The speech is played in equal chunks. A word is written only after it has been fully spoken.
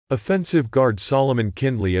Offensive guard Solomon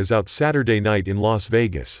Kindley is out Saturday night in Las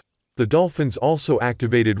Vegas. The Dolphins also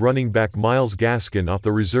activated running back Myles Gaskin off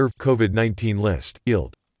the reserve COVID-19 list.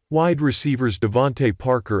 Wide receivers Devontae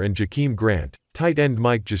Parker and Jakeem Grant, tight end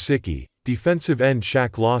Mike Gesicki, defensive end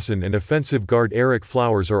Shaq Lawson and offensive guard Eric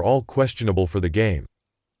Flowers are all questionable for the game.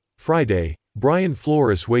 Friday, Brian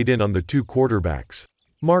Flores weighed in on the two quarterbacks.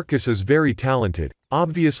 Marcus is very talented,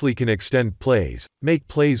 obviously can extend plays, make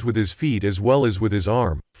plays with his feet as well as with his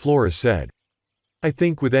arm, Flores said. I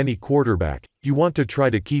think with any quarterback, you want to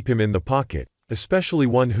try to keep him in the pocket, especially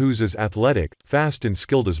one who's as athletic, fast and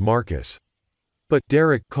skilled as Marcus. But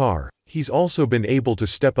Derek Carr, he's also been able to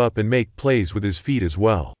step up and make plays with his feet as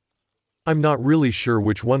well. I'm not really sure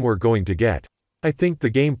which one we're going to get. I think the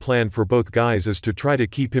game plan for both guys is to try to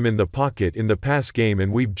keep him in the pocket in the pass game,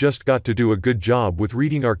 and we've just got to do a good job with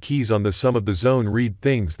reading our keys on some of the zone read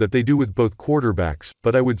things that they do with both quarterbacks,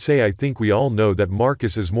 but I would say I think we all know that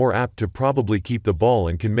Marcus is more apt to probably keep the ball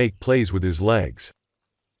and can make plays with his legs.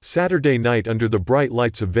 Saturday night under the bright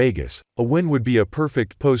lights of Vegas, a win would be a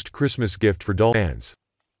perfect post-Christmas gift for Dolphins fans.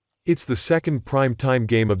 It's the second primetime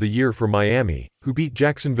game of the year for Miami, who beat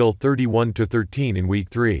Jacksonville 31-13 in Week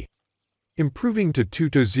 3. Improving to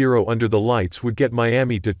 2-0 under the lights would get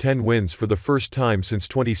Miami to 10 wins for the first time since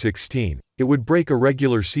 2016. It would break a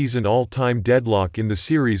regular season all-time deadlock in the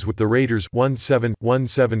series with the Raiders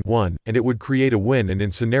 1-7-1, and it would create a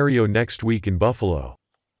win-and-in scenario next week in Buffalo.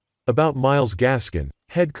 About Myles Gaskin,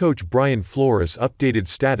 head coach Brian Flores updated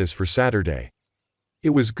status for Saturday.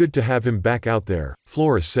 It was good to have him back out there,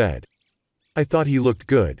 Flores said. I thought he looked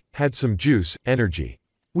good, had some juice, energy.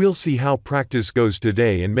 We'll see how practice goes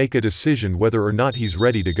today and make a decision whether or not he's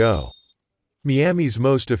ready to go. Miami's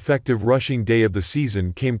most effective rushing day of the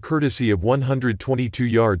season came courtesy of 122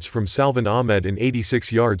 yards from Salvon Ahmed and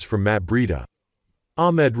 86 yards from Matt Breida.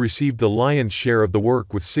 Ahmed received the lion's share of the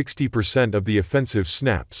work with 60% of the offensive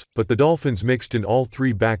snaps, but the Dolphins mixed in all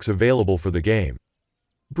three backs available for the game.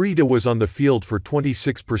 Breida was on the field for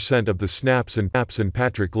 26% of the snaps, and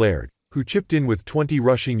Patrick Laird, who chipped in with 20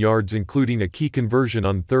 rushing yards including a key conversion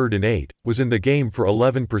on 3rd and 8, was in the game for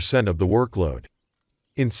 11% of the workload.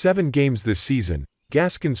 In 7 games this season,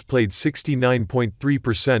 Gaskin's played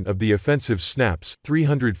 69.3% of the offensive snaps,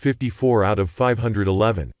 354 out of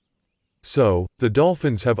 511. So, the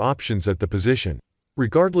Dolphins have options at the position.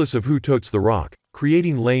 Regardless of who totes the rock,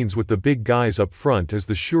 creating lanes with the big guys up front is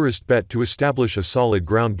the surest bet to establish a solid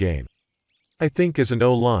ground game. I think as an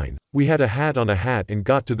O-line, we had a hat on a hat and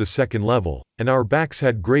got to the second level, and our backs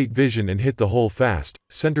had great vision and hit the hole fast,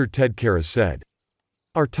 center Ted Karras said.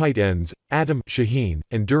 Our tight ends, Adam Shaheen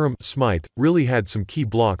and Durham Smythe, really had some key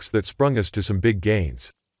blocks that sprung us to some big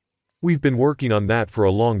gains. We've been working on that for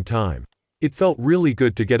a long time. It felt really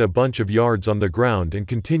good to get a bunch of yards on the ground and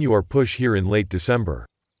continue our push here in late December.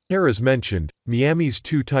 Karras mentioned, Miami's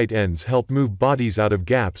two tight ends help move bodies out of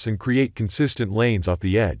gaps and create consistent lanes off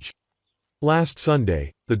the edge. Last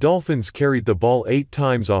Sunday, the Dolphins carried the ball 8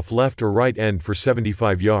 times off left or right end for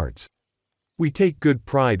 75 yards. We take good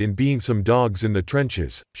pride in being some dogs in the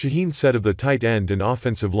trenches, Shaheen said of the tight end and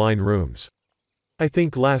offensive line rooms. I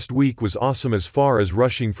think last week was awesome as far as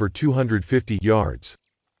rushing for 250 yards.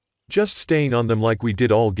 Just staying on them like we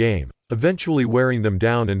did all game, eventually wearing them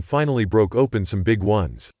down and finally broke open some big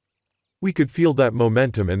ones. We could feel that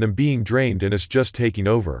momentum and them being drained and us just taking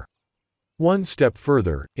over. One step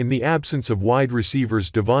further, in the absence of wide receivers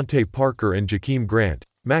Devontae Parker and Jakeem Grant,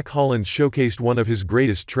 Mac Hollins showcased one of his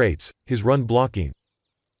greatest traits, his run blocking.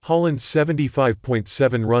 Hollins'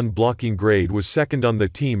 75.7 run blocking grade was second on the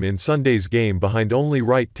team in Sunday's game behind only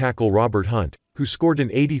right tackle Robert Hunt, who scored an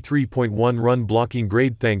 83.1 run blocking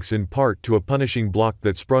grade thanks in part to a punishing block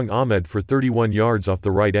that sprung Ahmed for 31 yards off the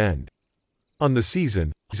right end. On the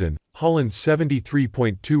season, Hollins'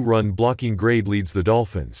 73.2 run blocking grade leads the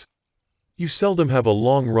Dolphins. You seldom have a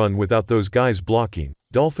long run without those guys blocking,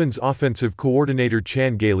 Dolphins offensive coordinator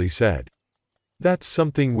Chan Gailey said. That's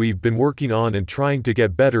something we've been working on and trying to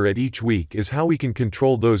get better at each week, is how we can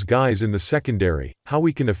control those guys in the secondary, how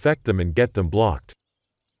we can affect them and get them blocked.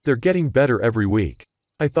 They're getting better every week.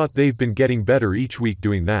 I thought they've been getting better each week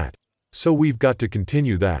doing that. So we've got to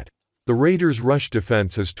continue that. The Raiders' rush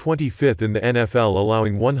defense is 25th in the NFL,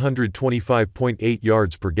 allowing 125.8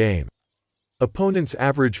 yards per game. Opponents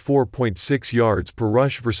average 4.6 yards per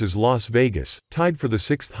rush versus Las Vegas, tied for the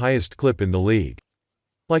 6th highest clip in the league.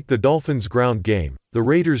 Like the Dolphins' ground game, the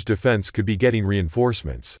Raiders' defense could be getting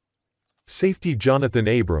reinforcements. Safety Jonathan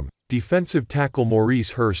Abram, defensive tackle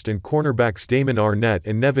Maurice Hurst and cornerbacks Damon Arnett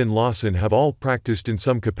and Nevin Lawson have all practiced in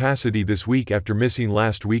some capacity this week after missing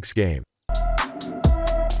last week's game.